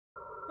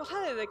Well,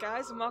 hello there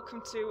guys, and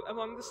welcome to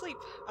Among the Sleep.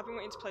 I've been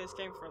waiting to play this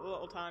game for a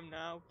little time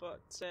now,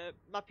 but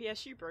my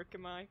PSU broke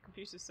in my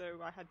computer, so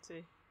I had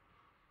to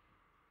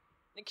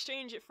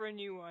exchange it for a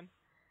new one.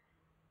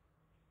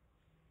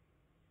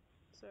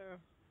 So,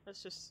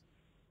 let's just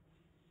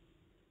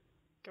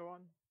go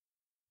on.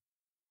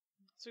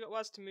 So we've got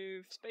words to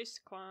move, space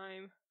to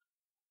climb,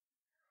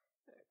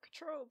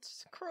 control to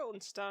scroll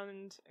and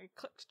stand, and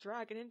click to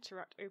drag and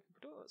interact open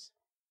doors.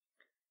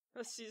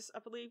 This is, I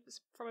believe,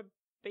 it's from a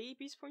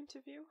baby's point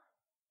of view.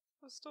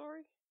 A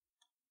story?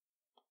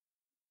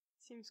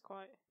 Seems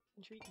quite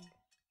intriguing.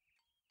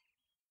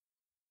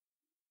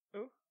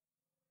 Oh.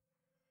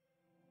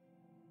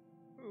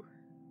 Ooh.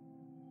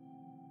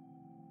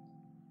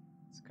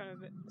 It's kind of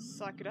a bit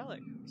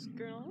psychedelic. What's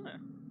going on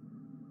there?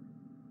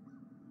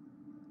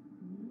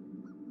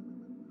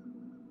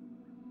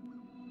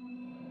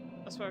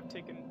 That's why I've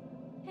taken.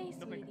 Hey,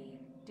 nothing. sweetie.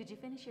 Did you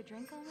finish your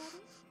drink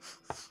already?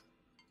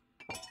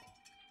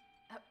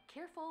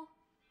 Careful.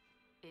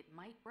 It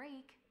might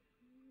break.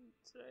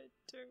 I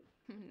don't.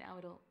 Now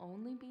it'll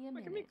only be a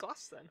minute. Give me a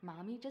glass then.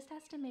 Mommy just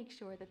has to make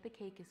sure that the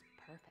cake is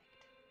perfect.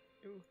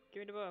 Ooh, give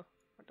me the bowl.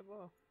 Want the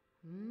bowl?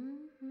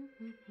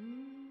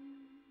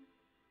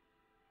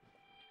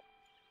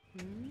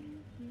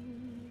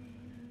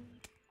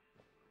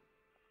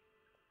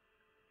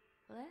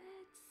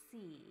 Let's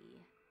see.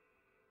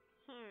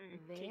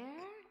 There cake.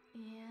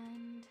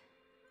 And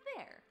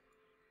there.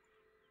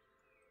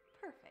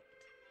 Perfect.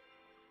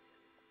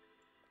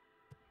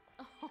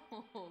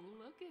 Oh,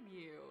 look at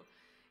you.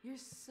 You're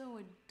so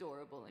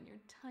adorable in your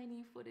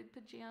tiny footed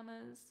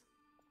pajamas.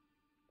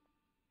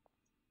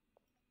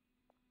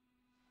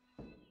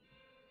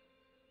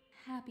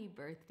 Happy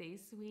birthday,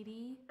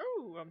 sweetie.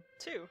 Oh,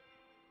 2.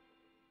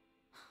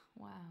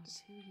 Wow,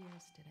 2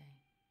 years today.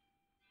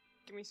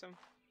 Give me some.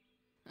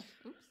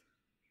 Oops.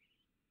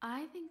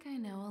 I think I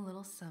know a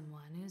little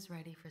someone who's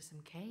ready for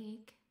some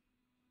cake.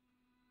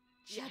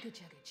 Chugga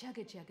chugga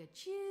chugga chugga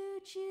choo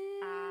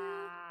choo.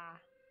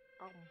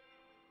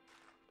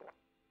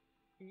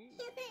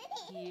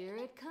 Here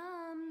it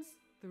comes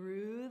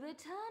through the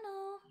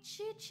tunnel.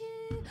 Choo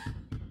choo.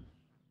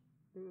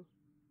 Ooh.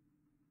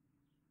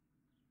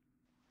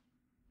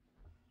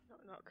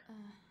 Knock knock.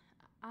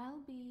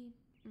 I'll be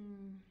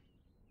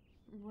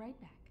right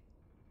back.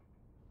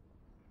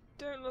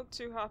 Don't look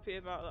too happy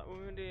about that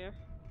woman, do you?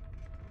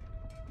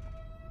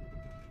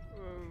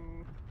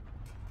 Whoa.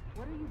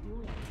 What are you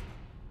doing?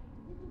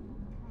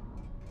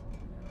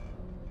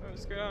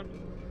 What's going on?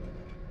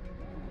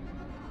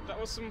 That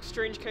was some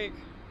strange cake.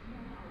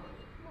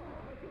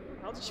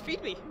 How did she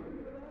feed me?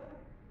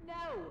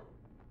 No.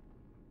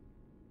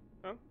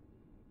 Oh.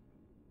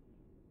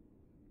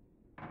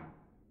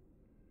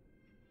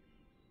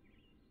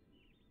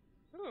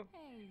 Oh.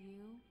 Hey,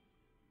 you.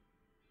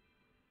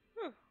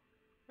 Oh.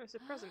 There's a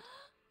present.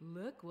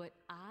 Look what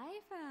I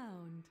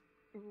found.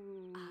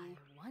 Ooh. I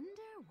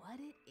wonder what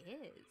it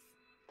is.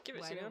 Give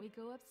it Why to me. don't we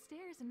go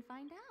upstairs and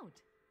find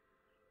out?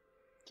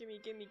 Gimme,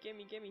 gimme,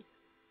 gimme, gimme.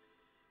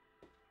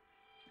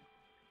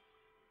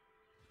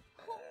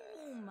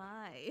 Oh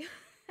my!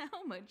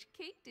 How much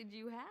cake did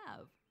you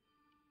have?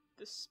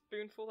 The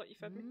spoonful that you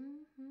fed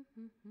me?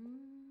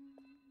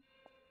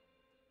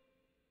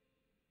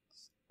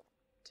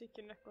 Take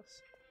your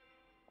necklace.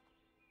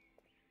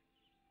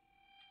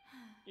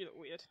 You look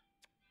weird.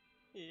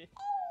 Yeah.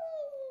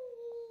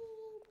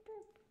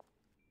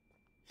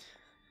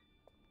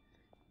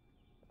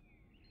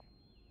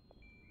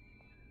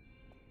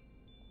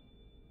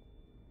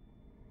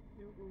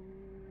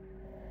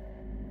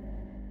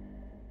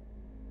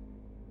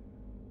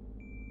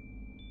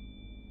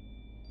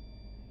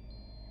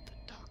 The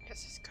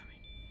darkness is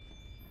coming.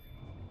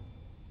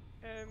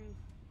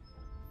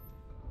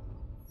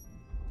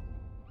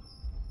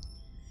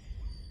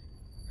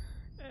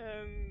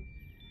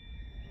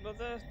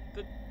 Mother,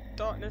 the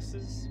darkness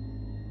is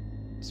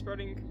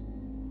spreading.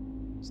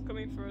 It's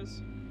coming for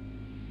us.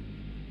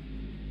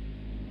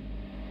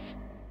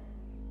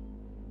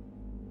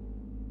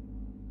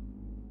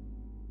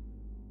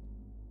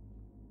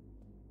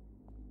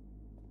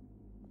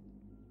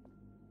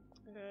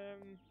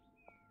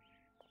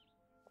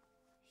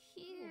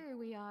 Here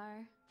we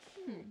are.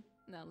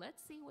 Now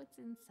let's see what's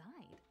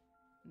inside.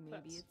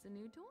 Maybe it's a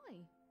new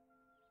toy.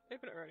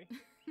 Open it already.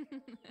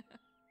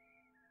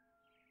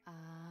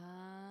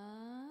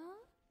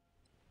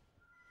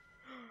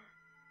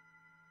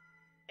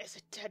 It's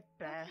a dead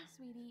bear. Okay,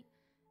 sweetie.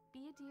 Be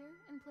a dear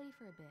and play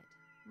for a bit.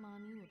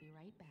 Mommy will be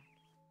right back.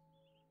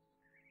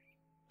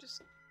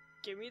 Just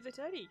give me the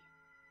teddy.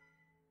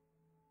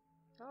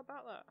 How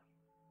about that?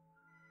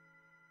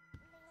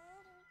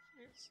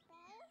 Yes.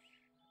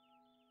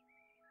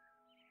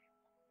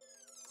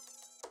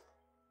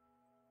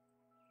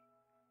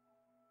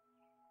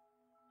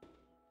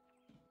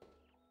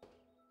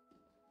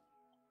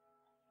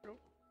 Oh.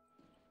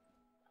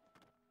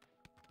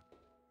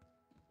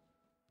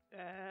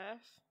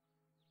 F.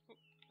 Oh,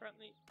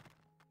 apparently.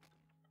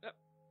 Oh.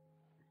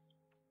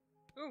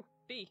 Ooh,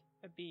 B.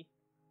 A B.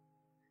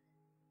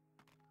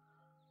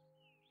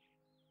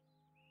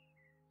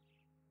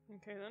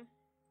 Okay then.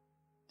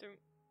 Don't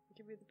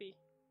give me the B.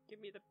 Give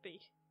me the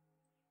B.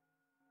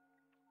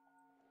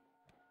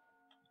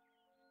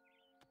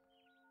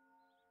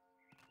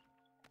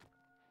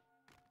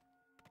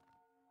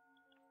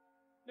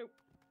 Nope.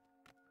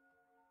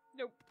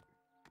 Nope.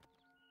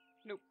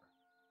 Nope.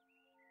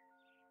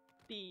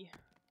 B.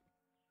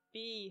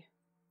 B.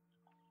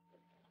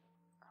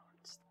 Oh,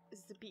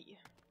 it's the B.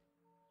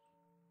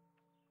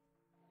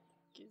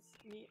 Gives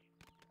me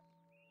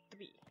the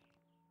B.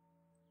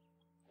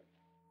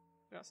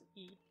 That's an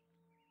E.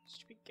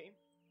 Stupid game.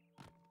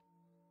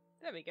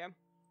 There we go.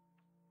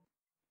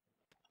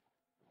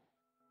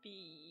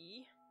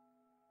 B.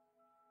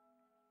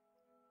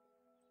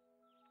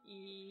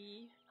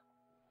 E.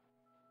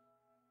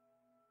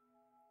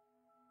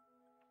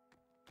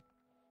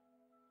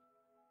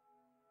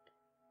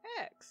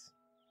 X.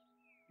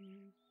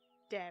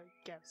 There we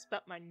go.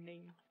 Spelt my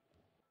name.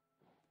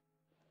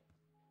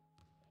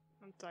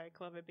 I'm sorry,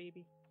 clever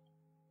baby.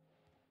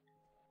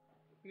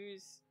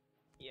 Who's...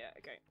 Yeah,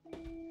 okay.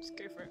 Just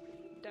go for it.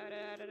 Da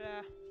da da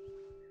da.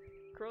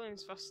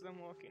 Crawling's faster than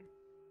walking.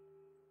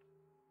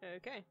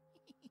 Okay.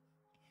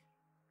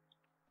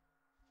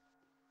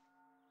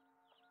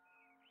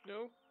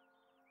 No.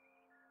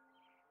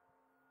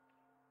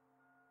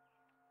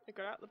 I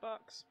got out the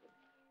box.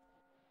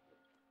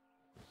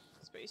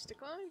 Space to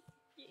climb.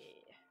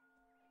 Yeah.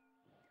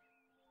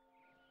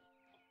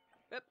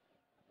 Up.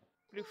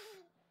 Roof.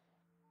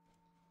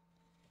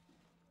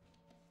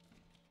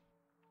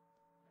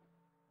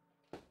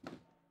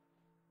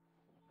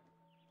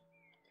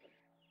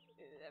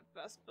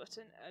 Press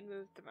button and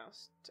move the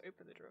mouse to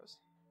open the drawers.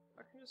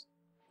 I can just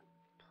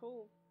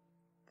pull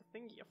the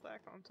thingy off there,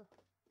 can't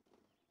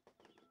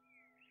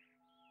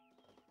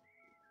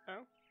I?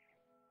 Oh?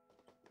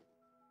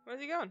 Where's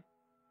he gone?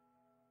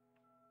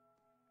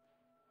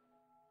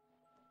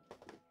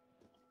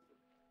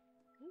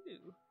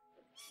 Ooh.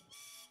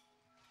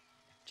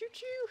 Choo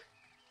choo!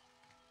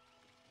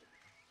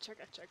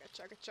 Chugga chugga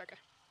chugga chugga.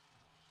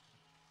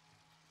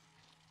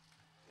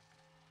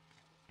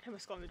 I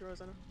must climb the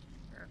drawers on him.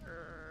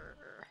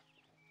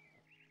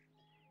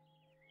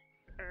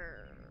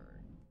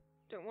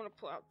 Don't want to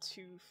pull out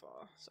too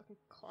far, so I can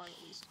climb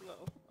at least a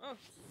little. Oh!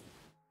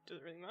 Does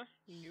it really matter?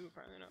 No,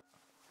 apparently not.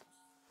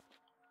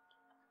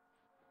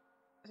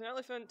 There's an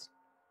elephant!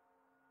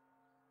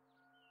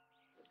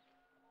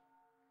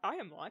 I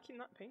am liking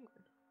that penguin.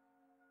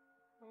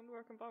 I wonder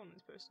where I can buy one of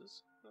these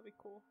posters. That'd be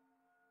cool.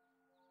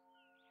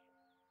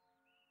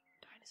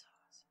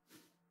 Dinosaurs.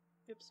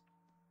 Oops.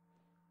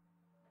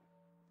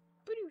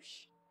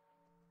 Badoosh!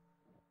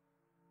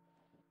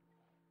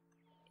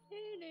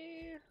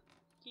 Hello!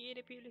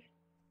 Kitty Peely.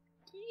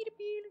 Kitty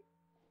Peely.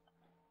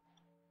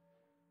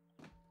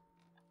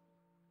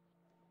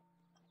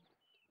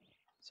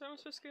 So I'm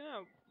supposed to go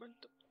now. Went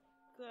up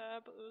there,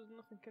 but there was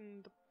nothing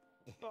in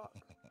the box.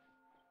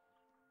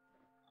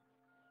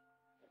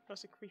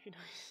 That's a creepy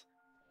noise.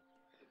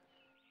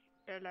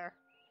 Hello.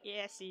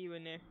 Yeah, I see you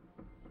in there.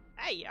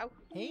 Hey, yo!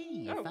 Hey,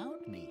 you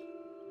found me.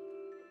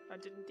 I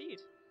did indeed.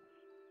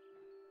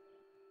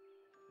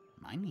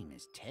 My name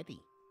is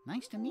Teddy.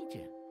 Nice to meet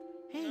you.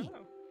 Hey,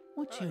 Oh.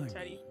 what's Hello, your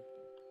Teddy. name?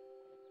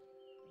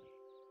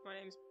 My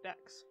name's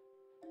Bex.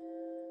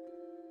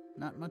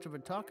 Not much of a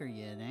talker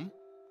yet, eh?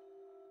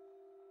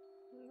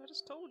 I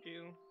just told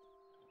you.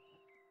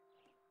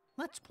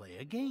 Let's play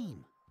a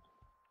game.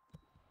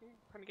 What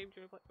kind of game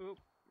do you want to play? Oh.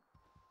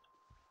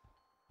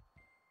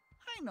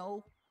 I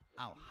know.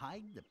 I'll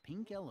hide the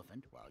pink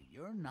elephant while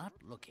you're not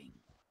looking.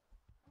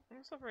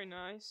 That's not very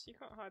nice. You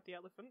can't hide the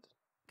elephant.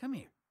 Come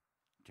here.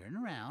 Turn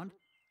around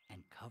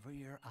and cover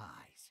your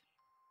eyes.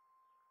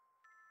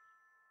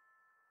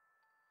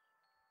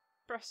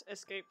 Press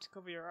escape to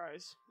cover your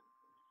eyes.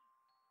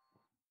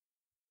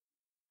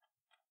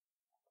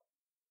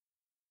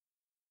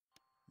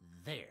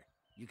 There.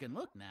 You can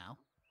look now.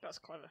 That's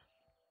clever.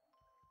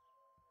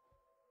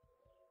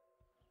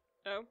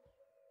 Oh.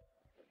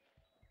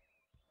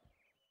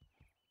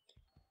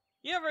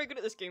 You're not very good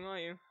at this game, are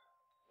you?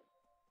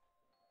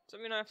 Does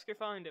that mean I have to go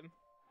find him?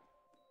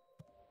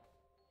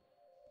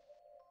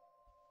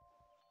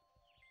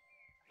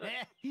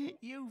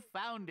 You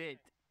found it.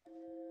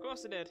 Of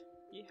course I did.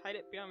 You hide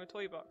it behind my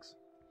toy box.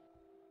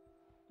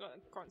 I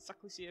can't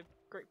exactly see a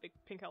great big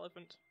pink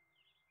elephant.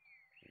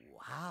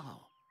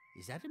 Wow.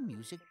 Is that a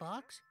music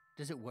box?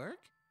 Does it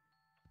work?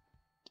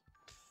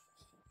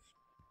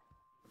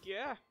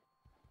 Yeah.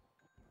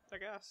 I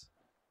guess.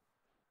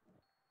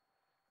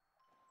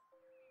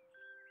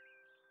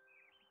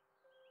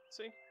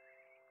 See?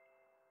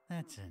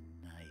 That's a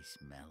nice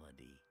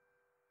melody.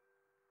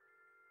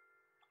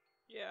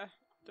 Yeah.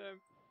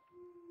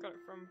 Got it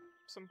from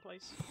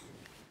someplace.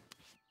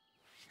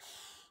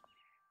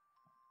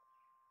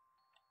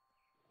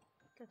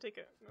 Can I take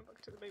it? Go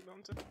back to the baby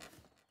hunter.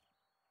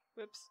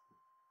 Whoops.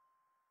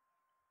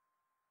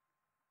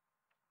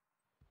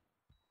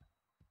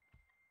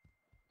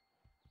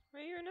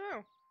 Where are you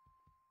now?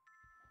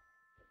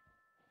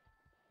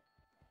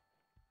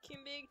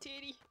 Come back,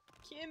 Teddy.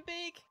 Come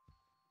back.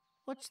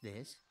 What's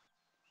this?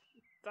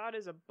 That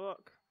is a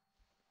book.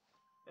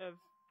 of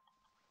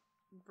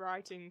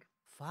writing.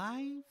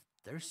 5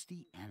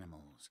 thirsty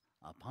animals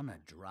upon a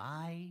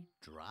dry,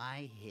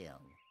 dry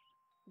hill.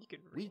 You can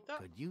read We that?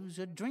 could use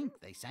a drink,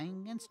 they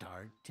sang, and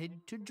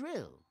started to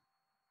drill.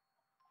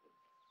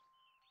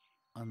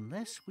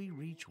 Unless we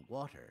reach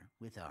water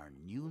with our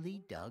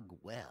newly dug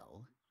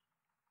well,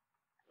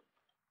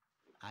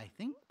 I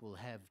think we'll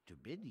have to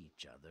bid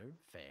each other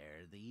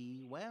fare thee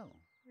well.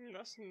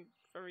 That's a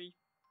very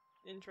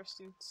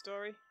interesting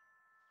story.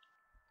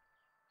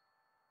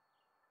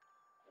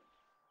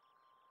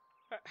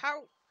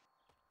 How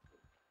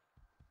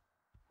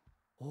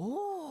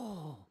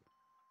Oh!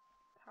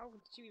 How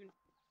did you even...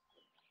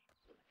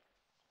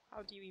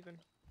 How do you even...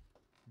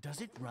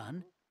 Does it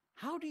run?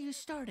 How do you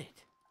start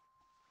it?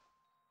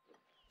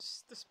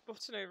 Just this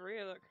button over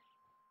here, look.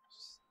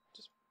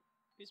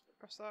 Just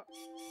press that.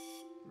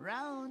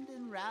 Round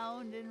and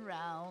round and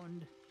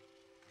round.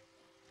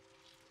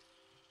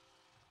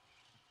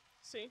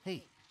 See?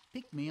 Hey,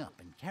 pick me up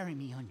and carry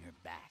me on your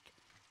back.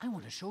 I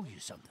want to show you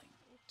something.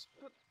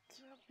 But,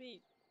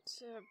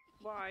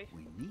 why?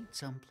 We need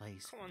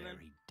someplace Come on, very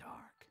then.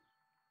 dark.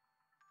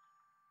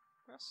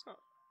 That's not...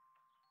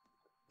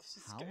 This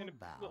is How getting a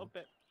little about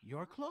bit...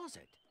 your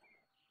closet?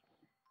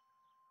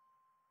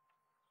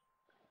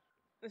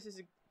 This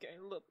is getting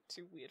a little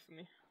too weird for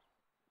me.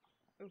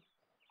 Oh.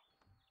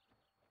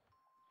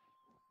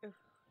 Oh.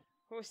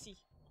 Horsey.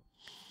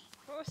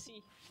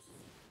 Horsey.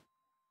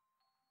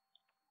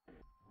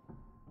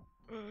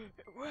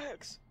 It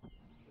works!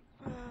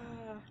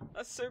 Ah,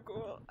 that's so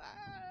cool.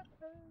 Ah,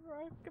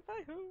 right,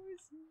 goodbye,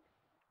 Horsey.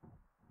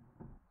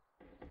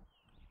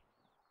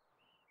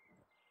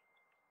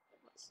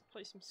 Let's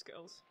play some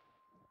Skittles.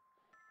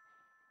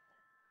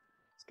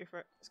 Let's go for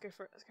it. Let's go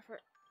for it. Let's go for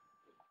it.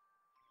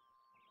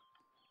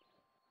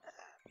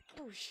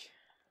 Boosh.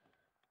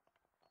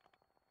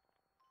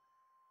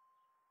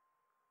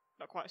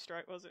 Not quite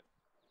straight, was it?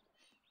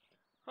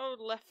 Hold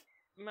left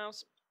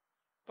mouse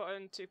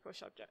button to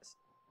push objects.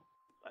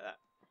 Like that.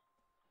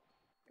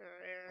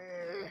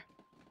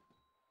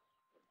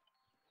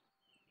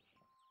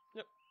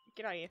 Yep,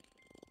 get out of here.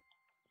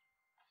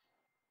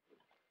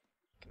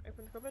 Can I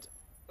open the cupboard?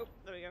 Oh,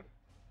 there we go.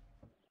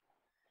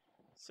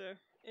 So,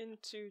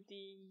 into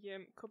the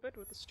cupboard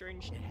with the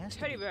strange It has to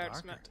teddy be bear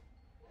darker. met.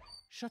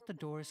 Shut the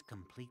doors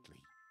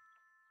completely.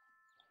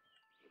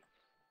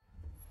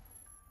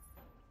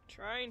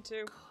 Trying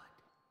to. Good.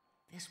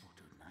 This will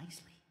do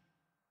nicely.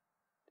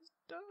 It's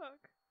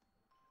dark.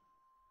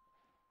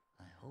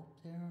 I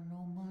hope there are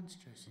no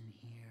monsters in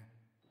here.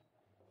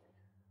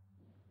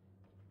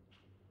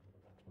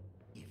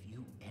 If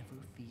you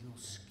ever feel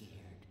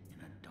scared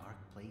in a dark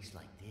place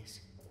like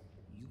this,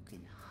 you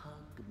can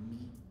hug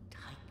me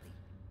tightly.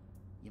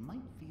 You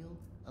might feel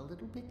a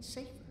little bit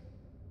safer.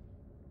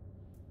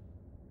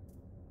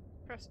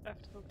 Press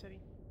F to hug Teddy.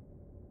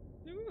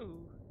 Ooh.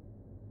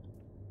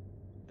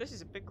 This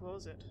is a big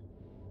closet.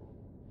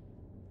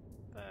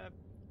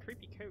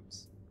 Creepy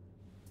coats.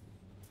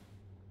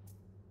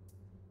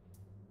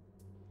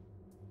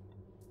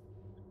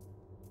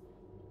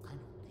 I don't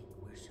think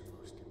we're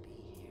supposed to be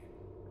here.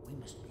 We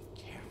must be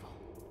careful.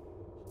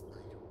 I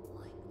don't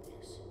like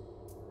this.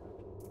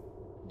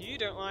 You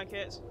don't like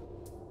it.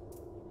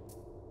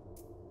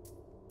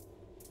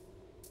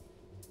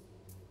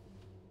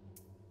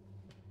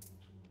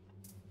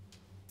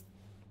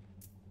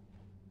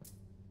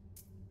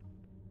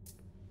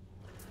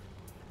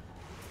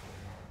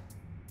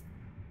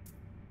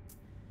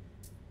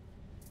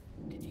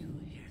 Did you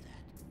hear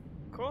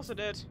that? Of course I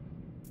did.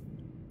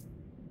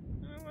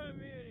 I don't want to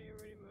be in here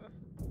anymore.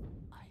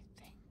 I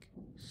think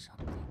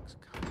something's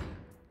coming.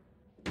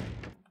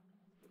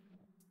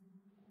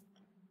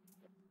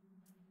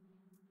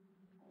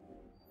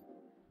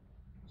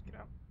 Get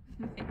out.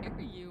 There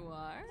you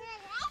are.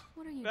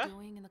 What are you Huh?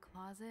 doing in the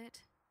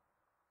closet?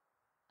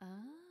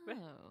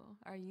 Oh,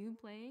 are you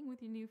playing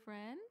with your new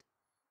friend?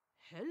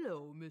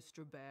 Hello,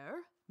 Mr. Bear.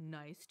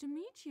 Nice to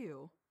meet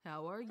you.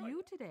 How are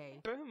you today?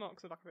 Burn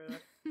marks on the back of her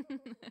head.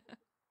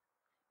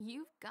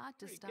 You've got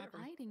to Pretty stop good.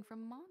 hiding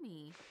from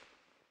Mommy.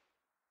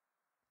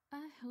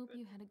 I hope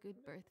you had a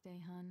good birthday,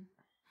 hun.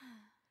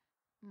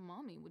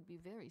 Mommy would be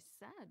very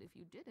sad if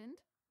you didn't.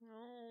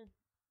 No.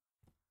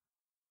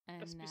 And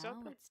Best be now sad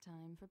then. it's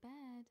time for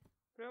bed.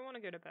 I don't want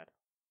to go to bed.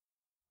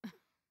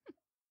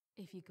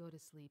 If you go to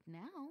sleep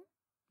now,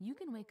 you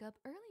can wake up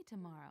early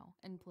tomorrow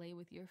and play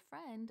with your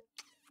friend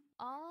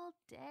all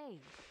day.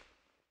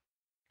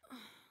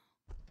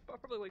 But I'll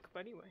probably wake up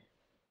anyway.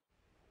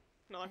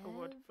 Not like I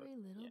would, but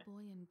Every little yeah.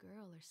 boy and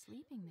girl are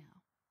sleeping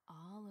now,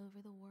 all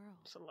over the world.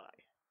 It's a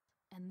lie.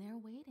 And they're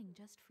waiting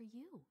just for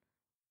you.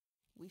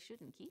 We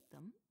shouldn't keep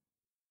them.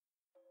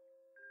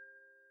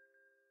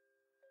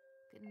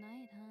 Good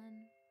night,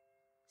 hun.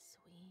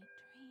 Sweet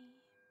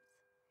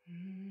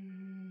dreams.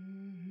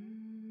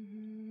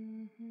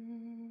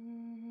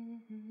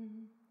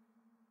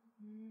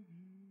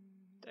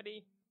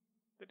 Daddy,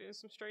 they're doing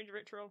some strange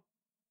ritual.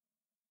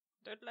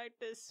 Don't like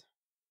this.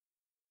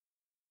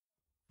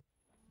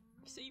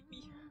 Save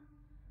me.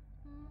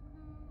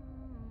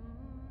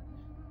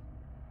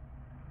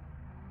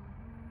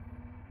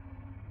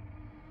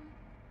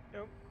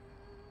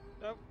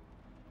 Nope.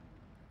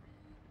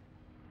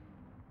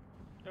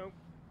 Nope.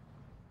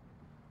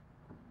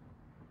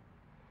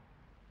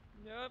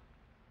 Nope.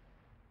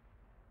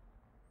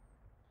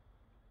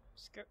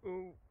 Just go.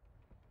 Ooh.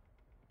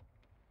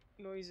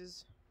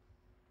 Noises.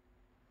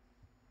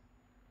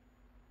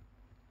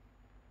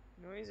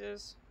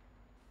 Noises.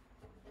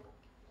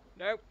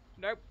 Nope.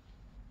 Nope.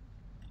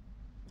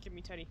 Give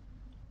me Teddy.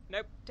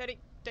 Nope. Teddy.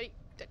 Teddy.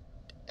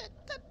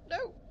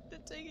 No. They're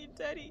taking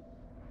Teddy.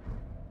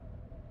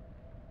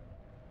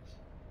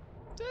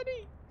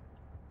 Teddy.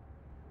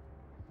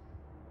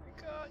 Oh my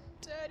God.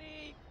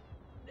 Teddy.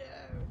 No.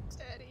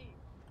 Teddy.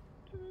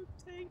 Don't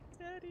take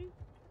Teddy.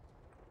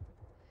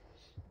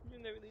 You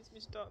never leads me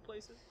to dark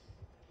places.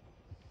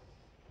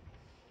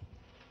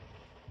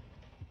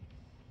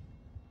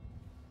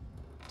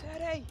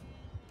 Teddy!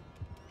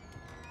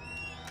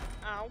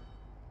 Ow.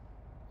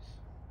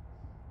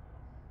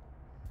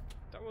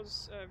 That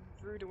was a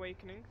rude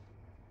awakening.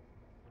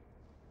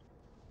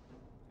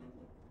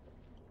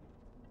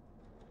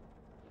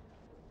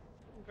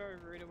 Very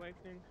rude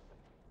awakening.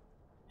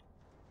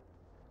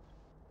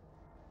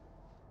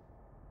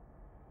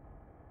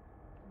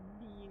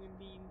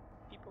 Being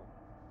people,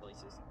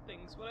 places,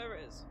 things, whatever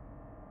it is.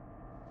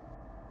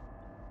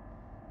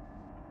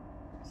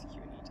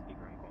 Secure need to be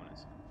around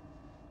corners.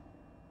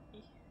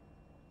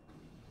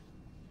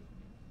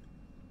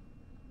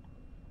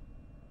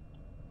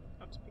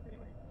 I'll just pick it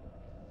anyway.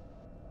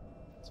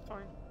 It's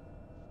fine.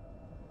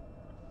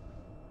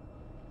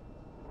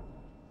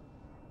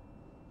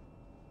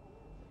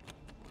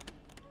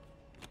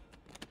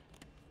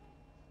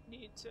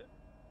 Need to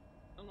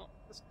unlock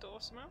this door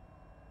somehow.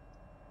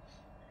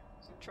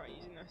 So try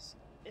using this.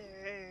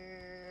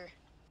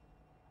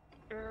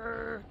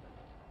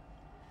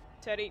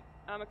 Teddy,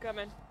 I'm a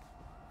coming.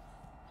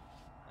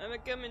 I'm a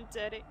coming,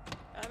 Teddy.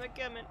 I'm a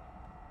coming.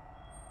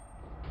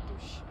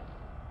 Whoosh.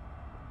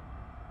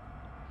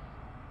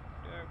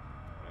 No,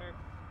 no.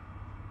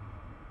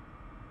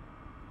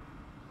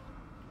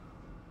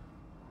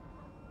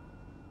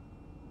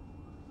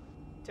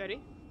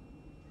 Teddy?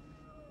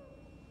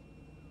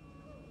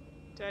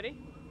 Teddy?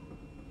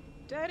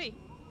 Teddy!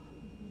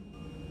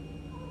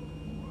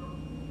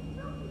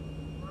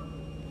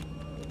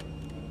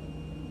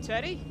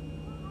 Teddy?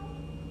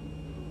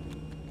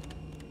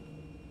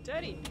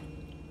 Teddy!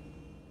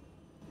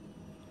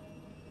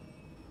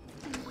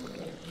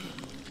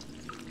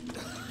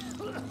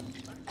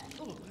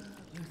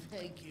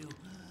 Thank you.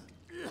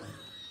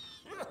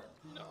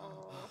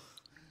 No.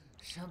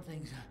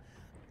 Something's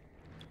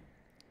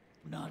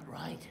not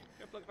right.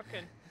 Go plug back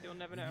in. You'll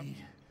never know. We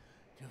need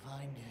to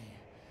find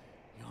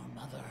your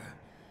mother.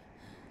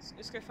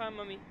 Let's go find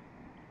Mummy.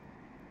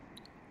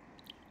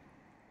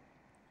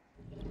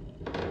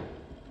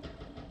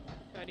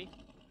 Teddy.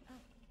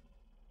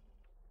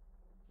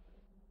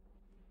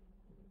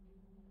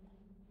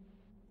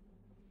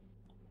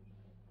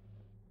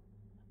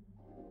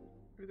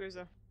 Who goes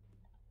there?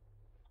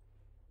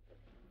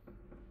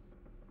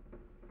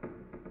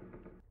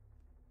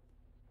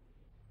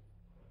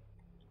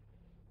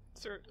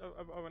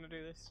 I want to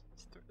do this.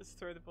 Let's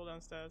throw the ball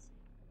downstairs.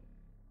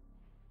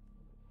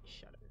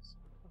 Shadows.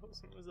 I thought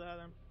something was there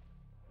then.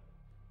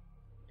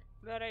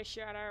 Very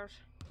shadows.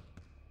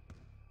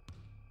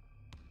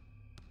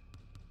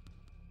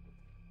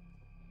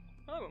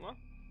 Hello, Mama.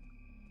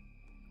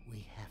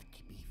 We have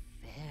to be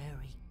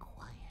very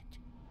quiet.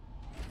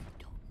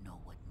 We don't know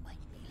what might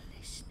be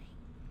listening.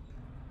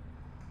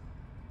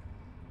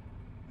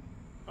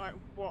 Alright,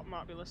 what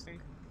might be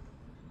listening?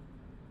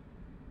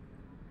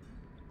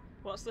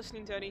 What's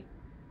listening, Teddy?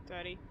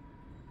 Teddy.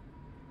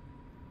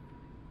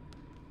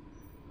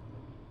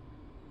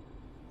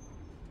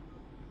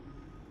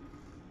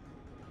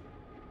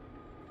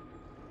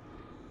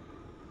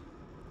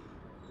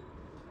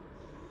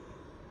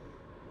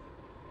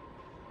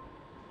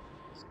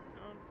 What's going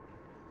on?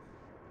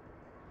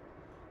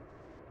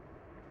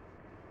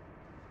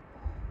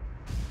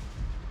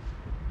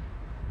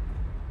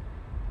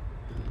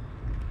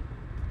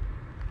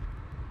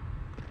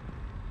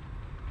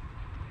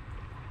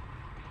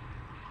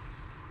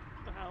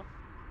 What the hell?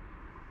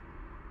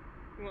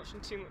 I'm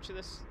watching too much of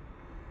this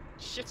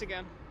shit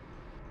again.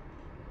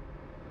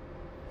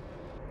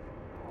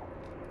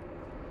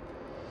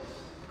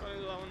 Got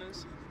who that one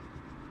is.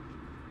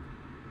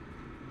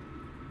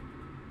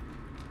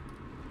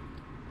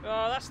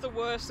 Oh, that's the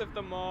worst of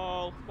them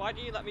all. Why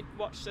do you let me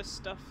watch this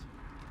stuff?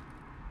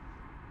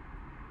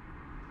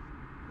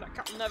 That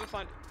cat will never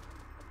find it.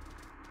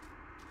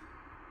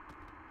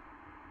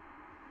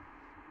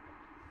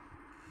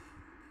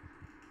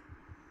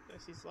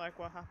 This is like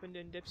what happened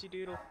in Dipsy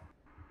Doodle.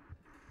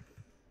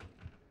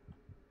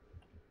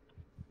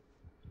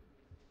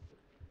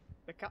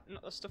 The cat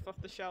knocked the stuff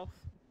off the shelf.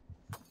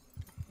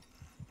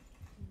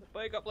 The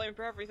boy got blamed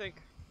for everything.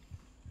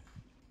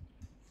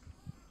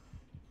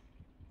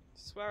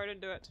 Swear I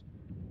didn't do it.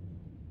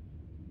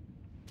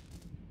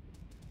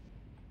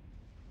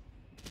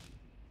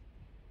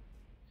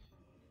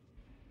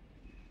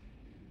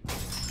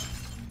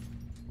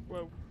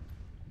 Whoa.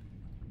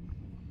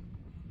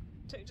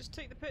 Just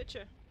take the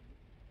picture.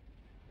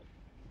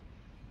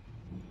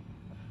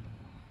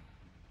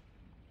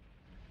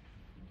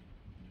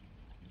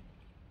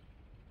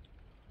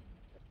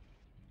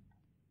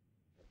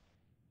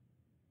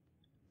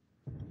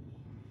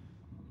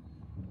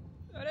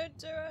 didn't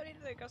do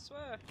anything, I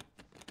swear.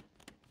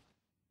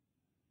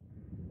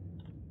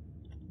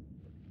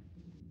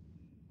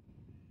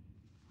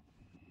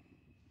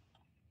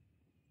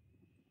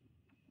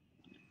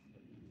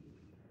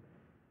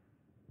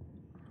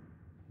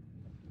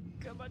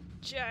 Come on,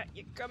 chat,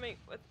 you're coming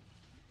with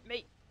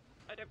me.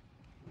 I don't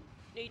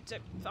need to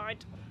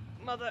find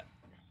Mother.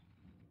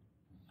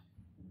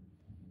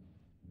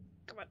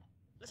 Come on,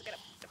 let's get up.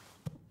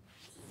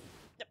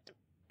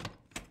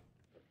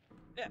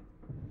 Yeah.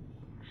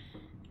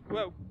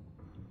 Whoa.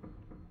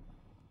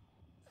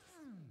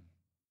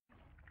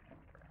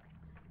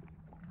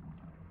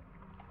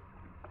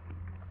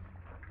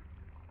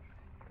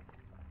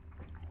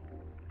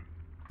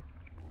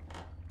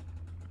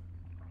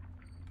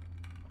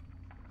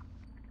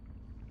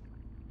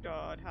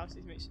 God,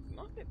 houses make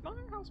my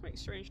house makes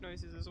strange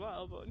noises as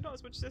well, but not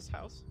as much as this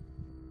house.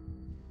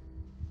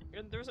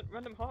 And there isn't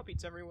random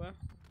heartbeats everywhere.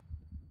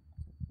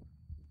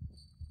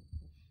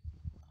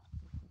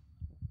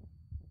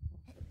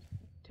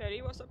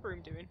 Teddy, what's that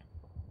broom doing?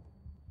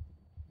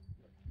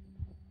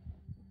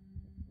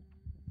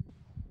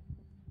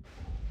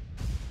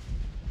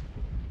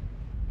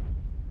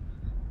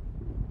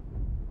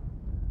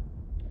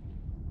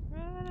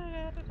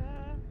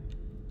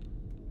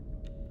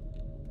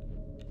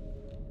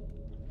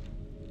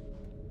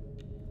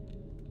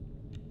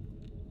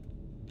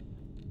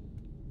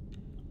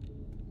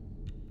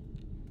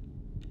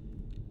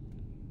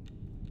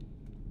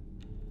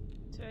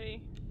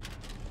 Teddy.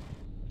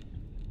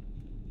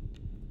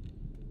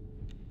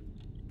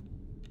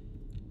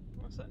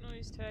 What's that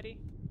noise, Teddy?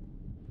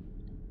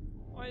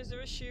 Why is there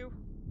a shoe?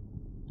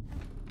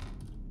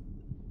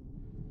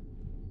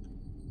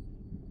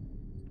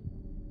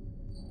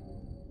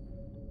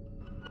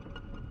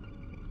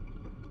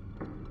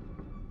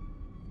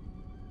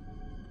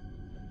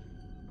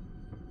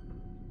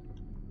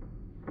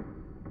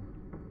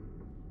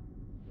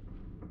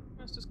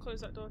 Let's just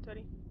close that door,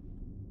 Teddy.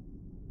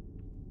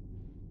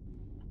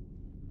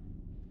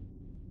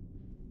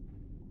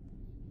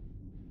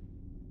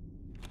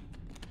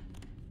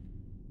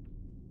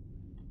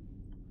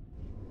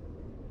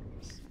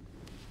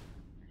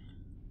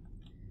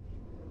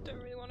 Don't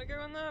really want to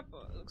go in there,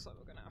 but it looks like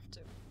we're gonna have to.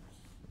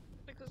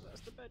 Because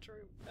that's the bedroom,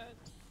 and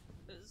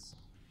there's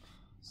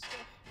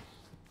stuff.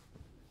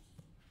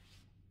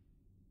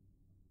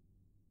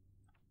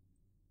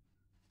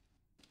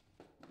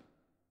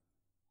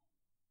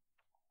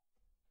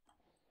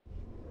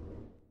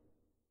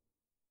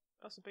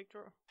 That's a big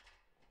drawer.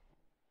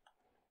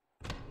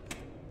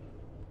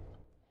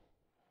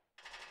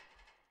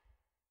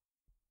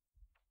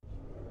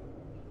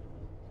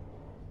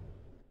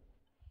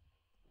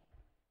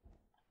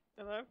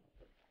 Hello?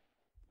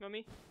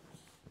 Mummy?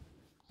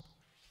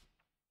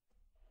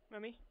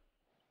 Mummy?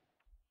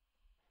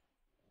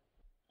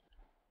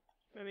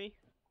 Mummy?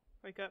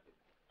 Wake up.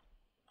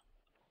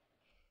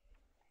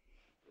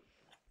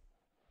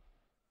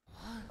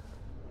 What?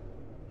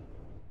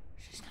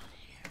 She's not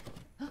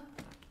here.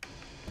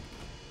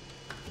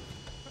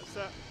 What's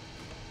that?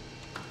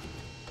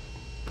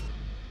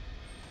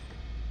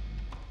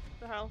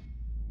 The hell?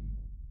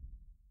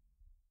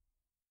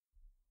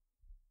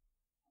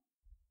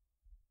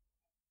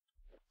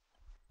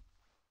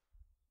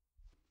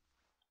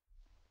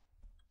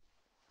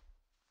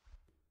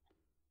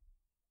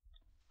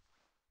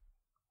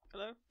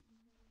 Hello?